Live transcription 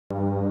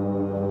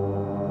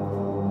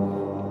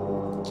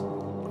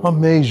What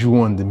made you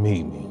want to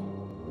meet me?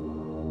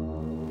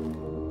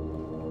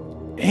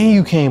 And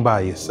you came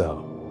by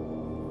yourself.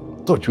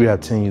 Thought you'd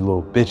have 10 of you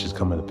little bitches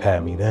coming to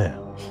pat me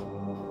down.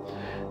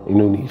 Ain't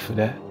no need for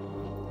that.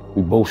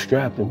 We both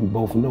strapped and we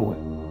both know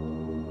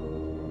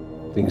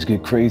it. Things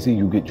get crazy,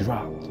 you get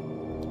dropped.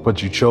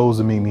 But you chose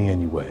to meet me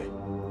anyway.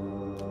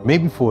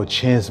 Maybe for a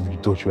chance if you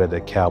thought you had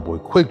that cowboy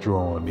quick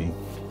draw on me,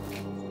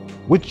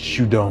 which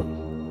you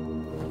don't.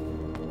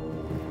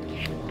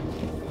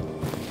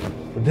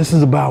 But this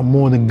is about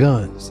more than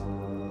guns.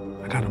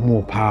 I got a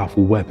more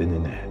powerful weapon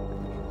than that.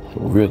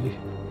 Oh, really?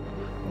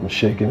 I'm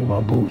shaking in my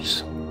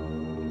boots.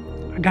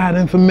 I got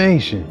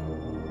information.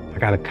 I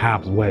got a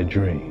cop's wet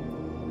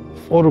dream.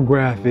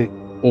 Photographic,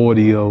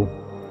 audio.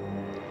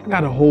 I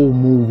got a whole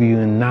movie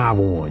and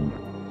novel on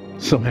you.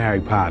 Some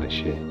Harry Potter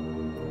shit.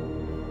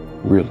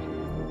 Really?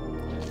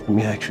 Let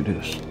me ask you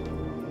this.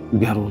 You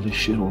got all this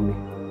shit on me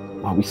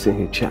while we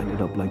sitting here chatting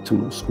it up like two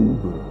little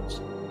schoolgirls.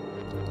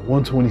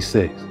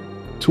 126.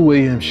 2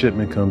 a.m.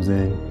 shipment comes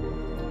in.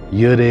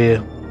 You're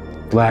there,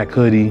 black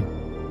hoodie,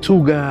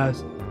 2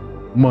 guys,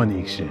 money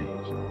exchange.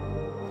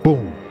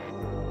 Boom.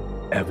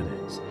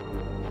 Evidence.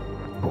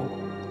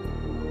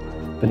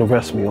 Boom. Then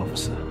arrest me,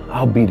 officer.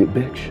 I'll beat it,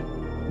 bitch.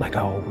 Like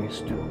I always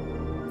do.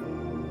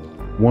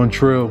 1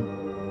 trill,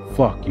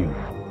 fuck you.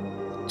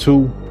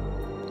 2,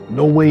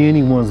 no way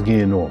anyone's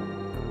getting off.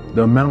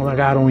 The amount I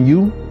got on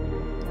you,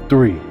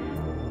 3.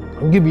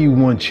 I'm giving you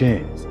 1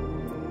 chance.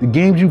 The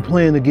games you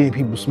playing are getting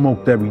people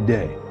smoked every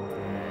day.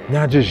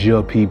 Not just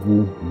your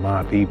people,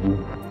 my people,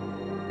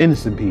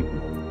 innocent people,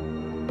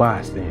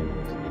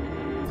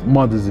 bystanders,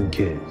 mothers and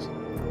kids.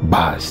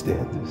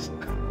 Bystanders.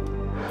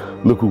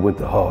 Look who went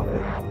to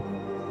Harvard.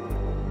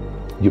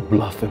 You're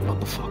bluffing,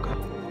 motherfucker.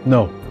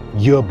 No,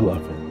 you're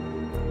bluffing.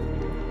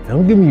 And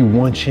I'm giving you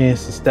 1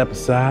 chance to step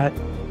aside,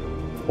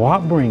 or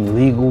I'll bring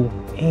legal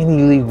and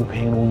illegal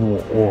pain on you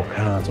in all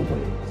kinds of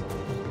ways.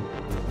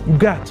 You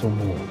got to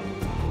move,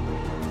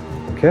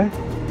 okay?